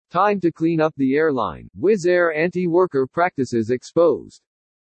Time to clean up the airline. Wizz Air anti-worker practices exposed.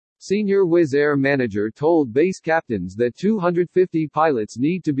 Senior Wizz Air manager told base captains that 250 pilots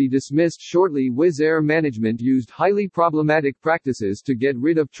need to be dismissed shortly. Wizz Air management used highly problematic practices to get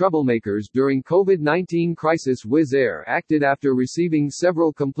rid of troublemakers during COVID-19 crisis. Wizz Air acted after receiving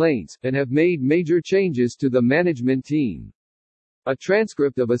several complaints, and have made major changes to the management team. A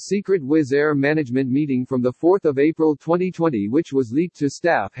transcript of a secret Wizz Air management meeting from 4 April 2020 which was leaked to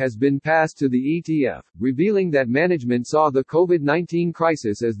staff has been passed to the ETF, revealing that management saw the COVID-19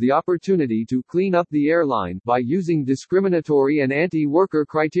 crisis as the opportunity to clean up the airline by using discriminatory and anti-worker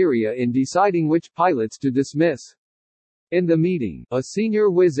criteria in deciding which pilots to dismiss. In the meeting, a senior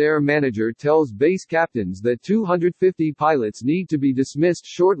Wizz Air manager tells base captains that 250 pilots need to be dismissed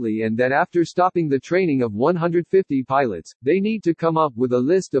shortly and that after stopping the training of 150 pilots, they need to come up with a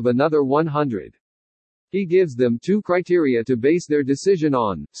list of another 100. He gives them 2 criteria to base their decision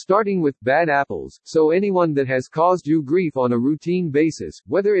on, starting with bad apples, so anyone that has caused you grief on a routine basis,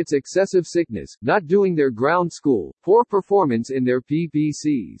 whether it's excessive sickness, not doing their ground school, poor performance in their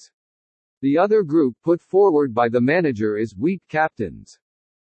PPCs. The other group put forward by the manager is weak captains.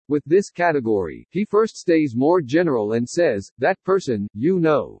 With this category, he first stays more general and says, that person, you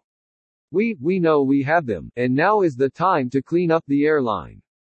know. We know we have them, and now is the time to clean up the airline.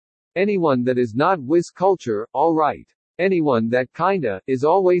 Anyone that is not Wizz culture, alright. Anyone that kinda, is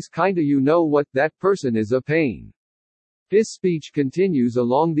always kinda, you know what, that person is a pain. His speech continues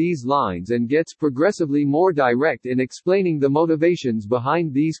along these lines and gets progressively more direct in explaining the motivations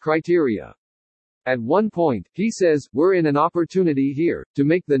behind these criteria. At one point, he says, we're in an opportunity here, to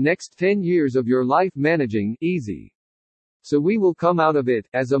make the next 10 years of your life managing, easy. So we will come out of it,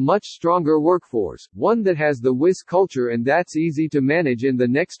 as a much stronger workforce, one that has the Wizz culture and that's easy to manage in the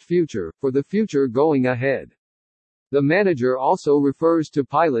next future, for the future going ahead. The manager also refers to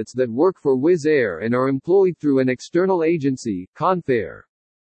pilots that work for Wizz Air and are employed through an external agency, Confair.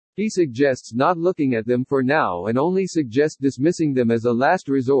 He suggests not looking at them for now and only suggests dismissing them as a last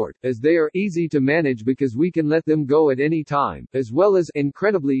resort, as they are easy to manage because we can let them go at any time, as well as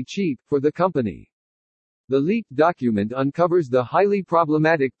incredibly cheap for the company. The leaked document uncovers the highly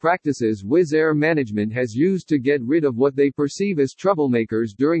problematic practices Wizz Air management has used to get rid of what they perceive as troublemakers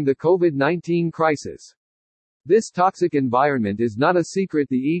during the COVID-19 crisis. This toxic environment is not a secret.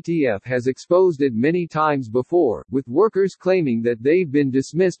 The ETF has exposed it many times before, with workers claiming that they've been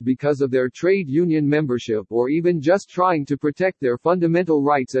dismissed because of their trade union membership or even just trying to protect their fundamental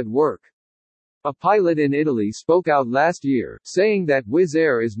rights at work. A pilot in Italy spoke out last year, saying that Wizz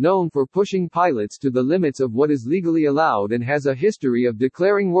Air is known for pushing pilots to the limits of what is legally allowed and has a history of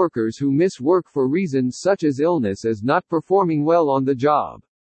declaring workers who miss work for reasons such as illness as not performing well on the job.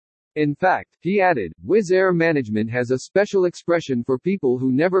 In fact, he added, Wizz Air management has a special expression for people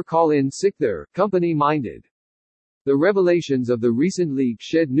who never call in sick. They're company-minded. The revelations of the recent leak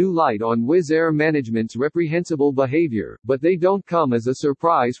shed new light on Wizz Air management's reprehensible behavior, but they don't come as a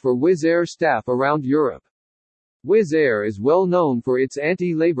surprise for Wizz Air staff around Europe. Wizz Air is well known for its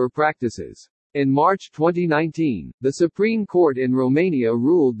anti-labor practices. In March 2019, the Supreme Court in Romania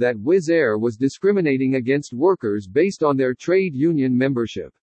ruled that Wizz Air was discriminating against workers based on their trade union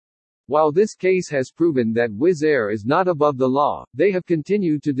membership. While this case has proven that Wizz Air is not above the law, they have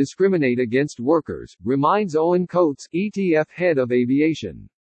continued to discriminate against workers, reminds Owen Coates, ETF head of aviation.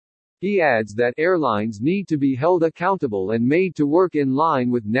 He adds that airlines need to be held accountable and made to work in line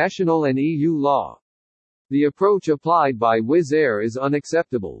with national and EU law. The approach applied by Wizz Air is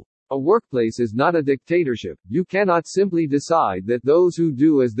unacceptable. A workplace is not a dictatorship. You cannot simply decide that those who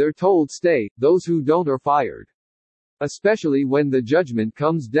do as they're told stay, those who don't are fired. Especially when the judgment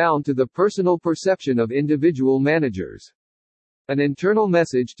comes down to the personal perception of individual managers. An internal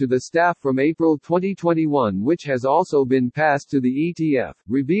message to the staff from April 2021, which has also been passed to the ETF,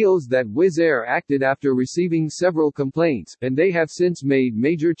 reveals that Wizz Air acted after receiving several complaints, and they have since made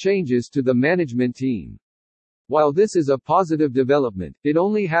major changes to the management team. While this is a positive development, it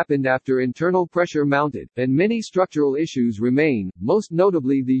only happened after internal pressure mounted, and many structural issues remain, most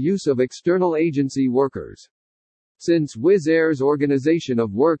notably the use of external agency workers. Since Wizz Air's organization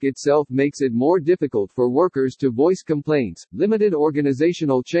of work itself makes it more difficult for workers to voice complaints, limited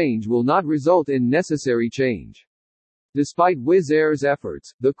organizational change will not result in necessary change. Despite Wizz Air's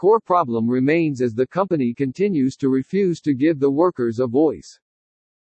efforts, the core problem remains as the company continues to refuse to give the workers a voice.